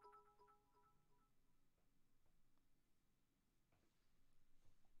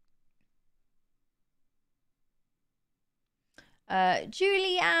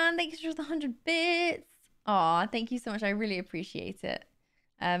 Julianne, thank you for the 100 bits. Aw, thank you so much. I really appreciate it.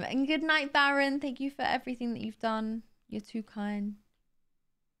 And good night, Baron. Thank you for everything that you've done. You're too kind.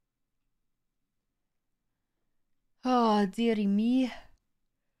 Oh, dearie me.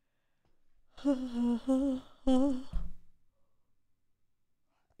 You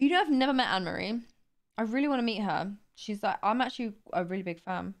know, I've never met Anne-Marie. I really want to meet her. She's like, I'm actually a really big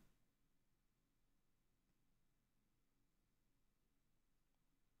fan.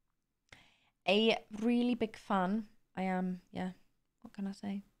 A really big fan. I am, yeah. What can I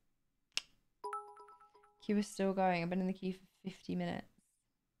say? Queue is still going. I've been in the queue for 50 minutes.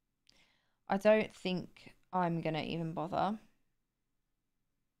 I don't think I'm gonna even bother.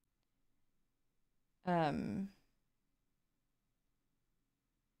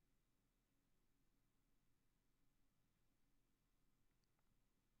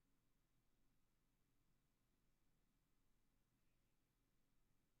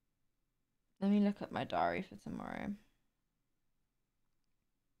 Let me look at my diary for tomorrow.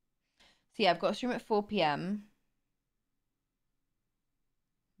 So yeah, I've got a stream at 4 p.m.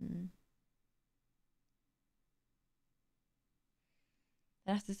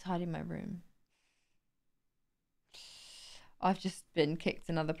 I have to tidy my room. I've just been kicked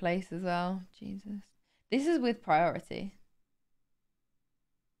another place as well. Jesus. This is with priority.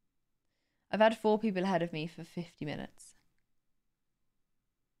 I've had 4 people ahead of me for 50 minutes.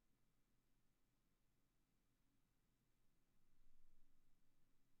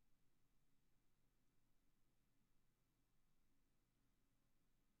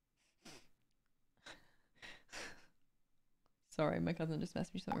 Sorry, my cousin just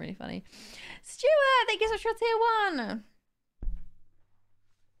messaged me something really funny. Stuart, thank you so much for tier 1.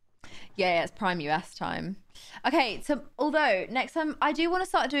 Yeah, it's prime US time. Okay, so although next time I do want to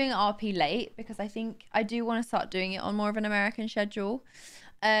start doing RP late because I think I do want to start doing it on more of an American schedule.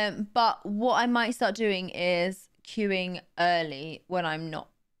 But what I might start doing is queuing early when I'm not,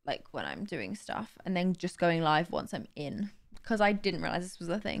 like when I'm doing stuff, and then just going live once I'm in, because I didn't realize this was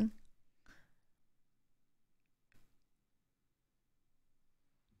a thing.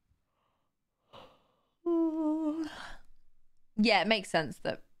 Yeah, it makes sense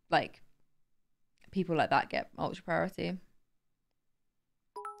that like people like that get ultra priority.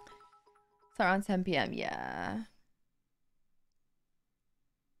 So around 10 p.m. Yeah,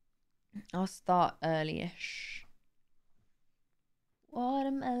 I'll start early-ish.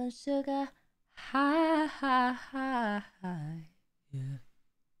 Watermelon sugar high, high, high, high. Yeah.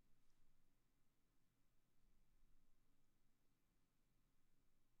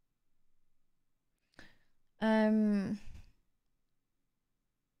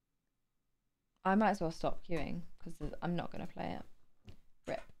 I might as well stop queuing because I'm not going to play it.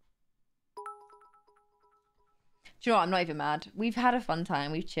 Rip. Do you know what? I'm not even mad. We've had a fun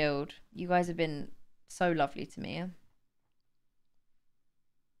time. We've chilled. You guys have been so lovely to me.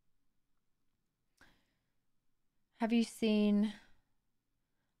 Have you seen...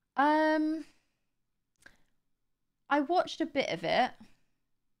 I watched a bit of it.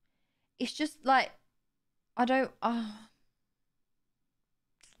 It's just like... I don't... how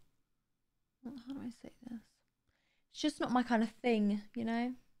do I say this? It's just not my kind of thing, you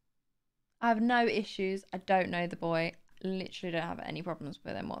know? I have no issues. I don't know the boy. Literally don't have any problems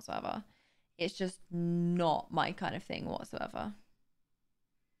with him whatsoever. It's just not my kind of thing whatsoever.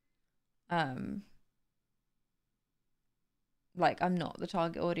 Like, I'm not the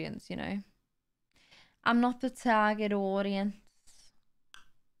target audience, you know? I'm not the target audience.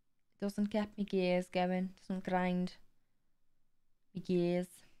 It doesn't get me gears going. Doesn't grind me gears.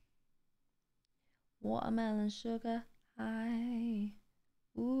 Watermelon sugar high.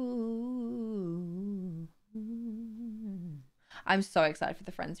 Ooh. I'm so excited for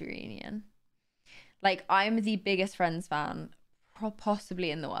the Friends reunion. Like, I'm the biggest Friends fan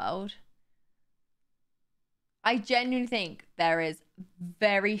possibly in the world. I genuinely think there is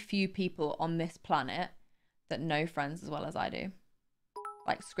very few people on this planet that know Friends as well as I do.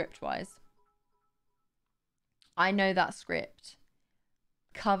 Like, script-wise. I know that script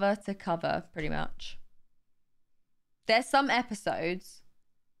cover to cover, pretty much. There's some episodes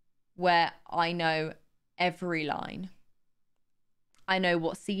where I know every line. I know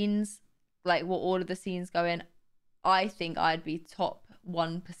what scenes, like what order the scenes go in. I think I'd be top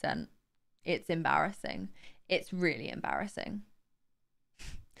 1%. It's embarrassing. It's really embarrassing.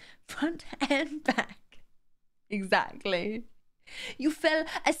 Front and back. Exactly. You fell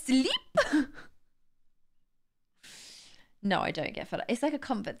asleep? No, I don't get fed up. It's like a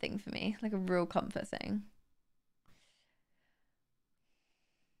comfort thing for me. Like a real comfort thing.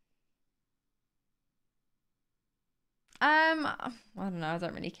 I don't know. I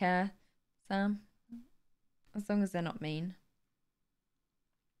don't really care, Sam. As long as they're not mean.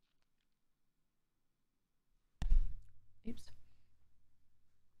 Oops.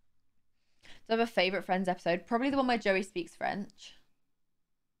 Do I have a favourite Friends episode? Probably the one where Joey speaks French.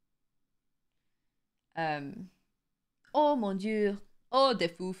 Oh mon dieu. Oh, de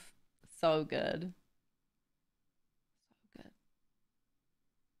fouf. So good. So good.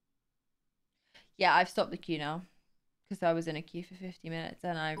 Yeah, I've stopped the queue now. Because I was in a queue for 50 minutes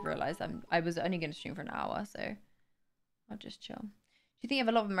and I realised I was only going to stream for an hour, so I'll just chill. Do you think you have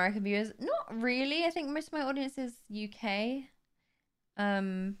a lot of American viewers? Not really. I think most of my audience is UK.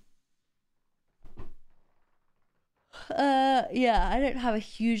 Yeah, I don't have a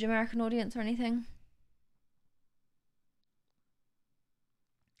huge American audience or anything.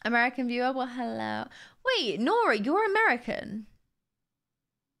 American viewer? Well, hello. Wait, Nora, you're American?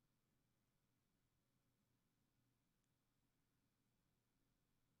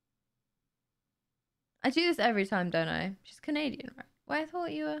 I do this every time, don't I? She's Canadian, right? Well, I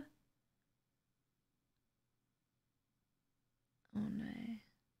thought you were... Oh, no.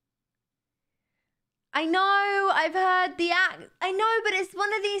 I know, I've heard the act. I know, but it's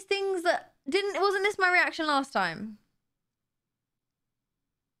one of these things that wasn't this my reaction last time?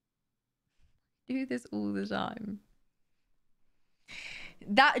 I do this all the time.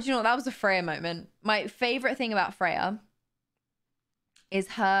 Do you know what? That was a Freya moment. My favorite thing about Freya is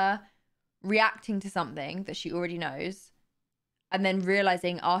her reacting to something that she already knows and then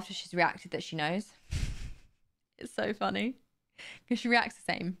realizing after she's reacted that she knows. It's so funny because she reacts the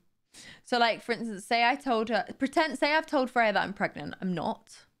same. So like, for instance, say I've told Freya that I'm pregnant. I'm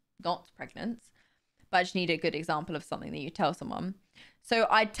not pregnant, but I just need a good example of something that you tell someone. So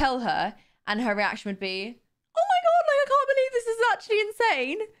I'd tell her and her reaction would be, oh my God, like I can't believe this is actually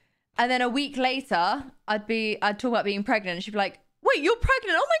insane. And then a week later, I'd talk about being pregnant and she'd be like, wait, you're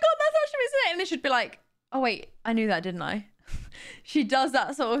pregnant? Oh my God, that's actually insane. And then she'd be like, oh wait, I knew that, didn't I? She does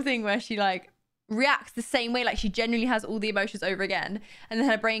that sort of thing where she like reacts the same way, like she genuinely has all the emotions over again. And then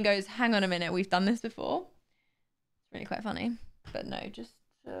her brain goes, hang on a minute, we've done this before. It's really quite funny. But no, just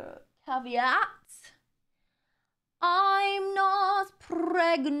caveat. I'm not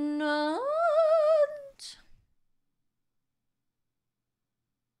pregnant.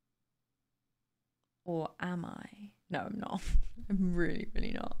 Or am I? No, I'm not. I'm really,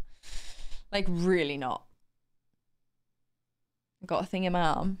 really not. Like, really not. I've got a thing in my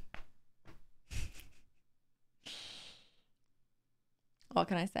arm. What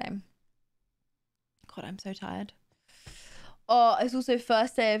can I say? God, I'm so tired. Oh, it's also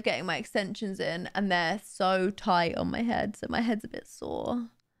first day of getting my extensions in and they're so tight on my head. So my head's a bit sore.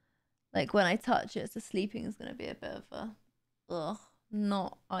 Like when I touch it, so sleeping is going to be a bit of a, ugh,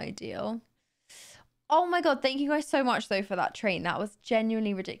 not ideal. Oh my God, thank you guys so much though for that train. That was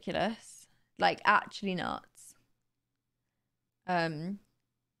genuinely ridiculous. Like actually nuts. I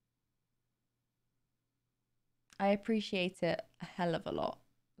appreciate it a hell of a lot.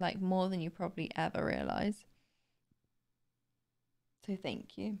 Like more than you probably ever realize. So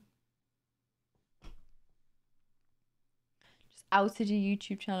thank you. Just outed your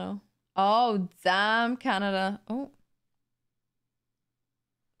YouTube channel. Oh, damn, Canada. Oh.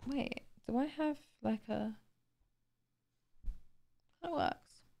 Wait, do I have like a... That works.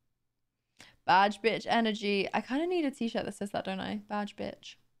 Badge bitch energy. I kind of need a t-shirt that says that, don't I? Badge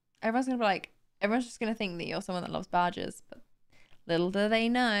bitch. Everyone's going to be like... Everyone's just going to think that you're someone that loves badges. But little do they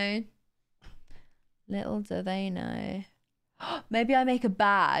know. Little do they know. Maybe I make a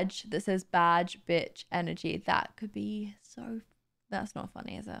badge that says badge bitch energy. That could be so... That's not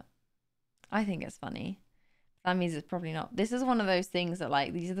funny, is it? I think it's funny. That means it's probably not. This is one of those things that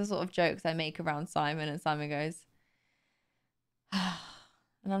like, these are the sort of jokes I make around Simon and Simon goes...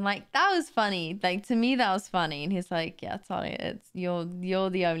 And I'm like, that was funny. Like, to me, that was funny. And he's like, yeah, Talia, you're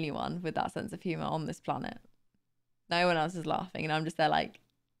the only one with that sense of humor on this planet. No one else is laughing. And I'm just there like,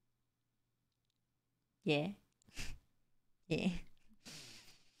 yeah. Yeah.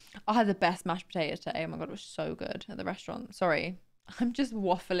 I had the best mashed potatoes today. Oh my God, it was so good at the restaurant. Sorry. I'm just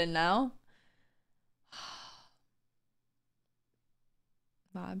waffling now.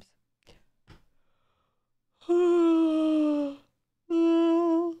 Vibes.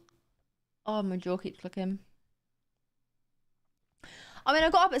 Oh, my jaw keeps clicking. I mean, I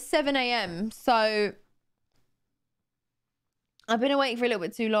got up at 7 a.m, so I've been awake for a little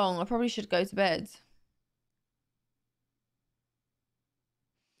bit too long. I probably should go to bed.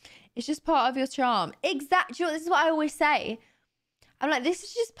 It's just part of your charm. Exactly. You know, this is what I always say. I'm like, this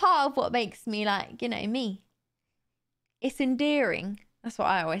is just part of what makes me, like, you know, me. It's endearing. That's what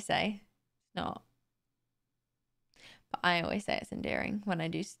I always say. It's not. But I always say it's endearing when I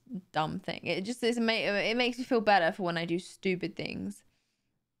do dumb things. It just is. It makes me feel better for when I do stupid things.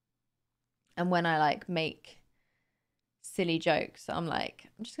 And when I, like, make silly jokes, I'm like,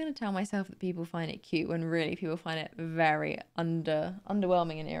 I'm just going to tell myself that people find it cute when really people find it very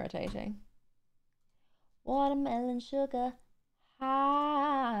underwhelming and irritating. Watermelon sugar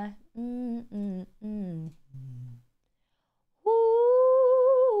high. Ooh.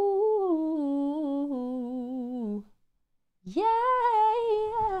 Yeah.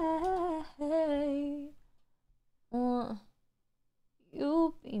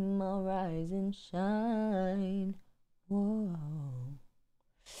 You be my rise and shine. Whoa.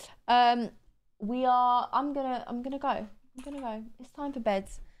 I'm gonna go. It's time for bed.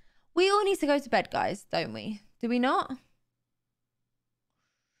 We all need to go to bed, guys, don't we? Do we not?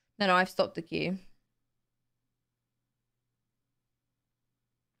 No, I've stopped the queue.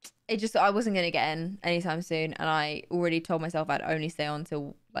 I wasn't gonna get in anytime soon, and I already told myself I'd only stay on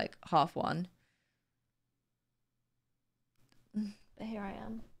till like 1:30. But here I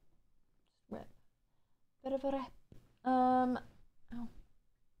am. Rip. Bit of a rip. Oh.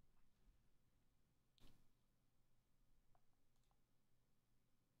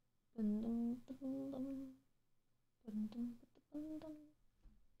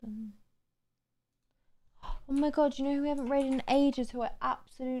 Oh my god, you know who we haven't rated in ages who I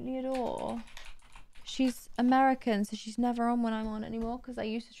absolutely adore? She's American, so she's never on when I'm on anymore because I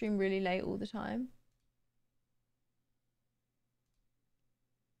used to stream really late all the time.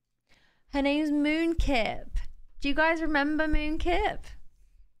 Her name's 𝗬𝗁𝗶𝗶𝗴𝗶. Do you guys remember 𝗬𝗁𝗶𝗶𝗴𝗶?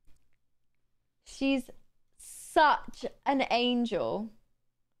 She's such an angel.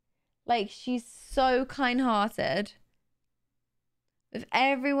 Like, she's so kind-hearted. If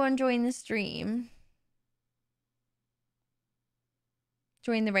everyone joined the stream,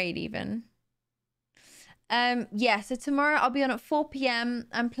 join the raid even. Yeah, so tomorrow I'll be on at 4 p.m.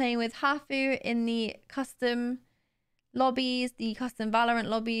 I'm playing with 𝗂𝗂 in the custom lobbies, the custom Valorant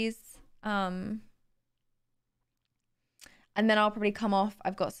lobbies. And then I'll probably come off.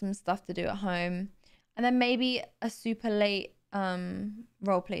 I've got some stuff to do at home. And then maybe a super late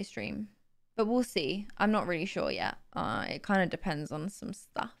roleplay stream. But we'll see. I'm not really sure yet. It kind of depends on some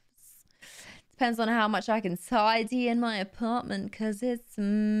stuff. Depends on how much I can tidy in my apartment because it's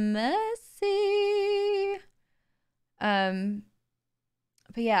messy. But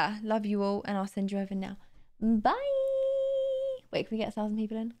yeah, love you all, and I'll send you over now. Bye. Wait, can we get 1,000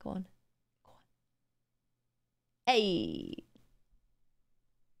 people in? Go on. Hey.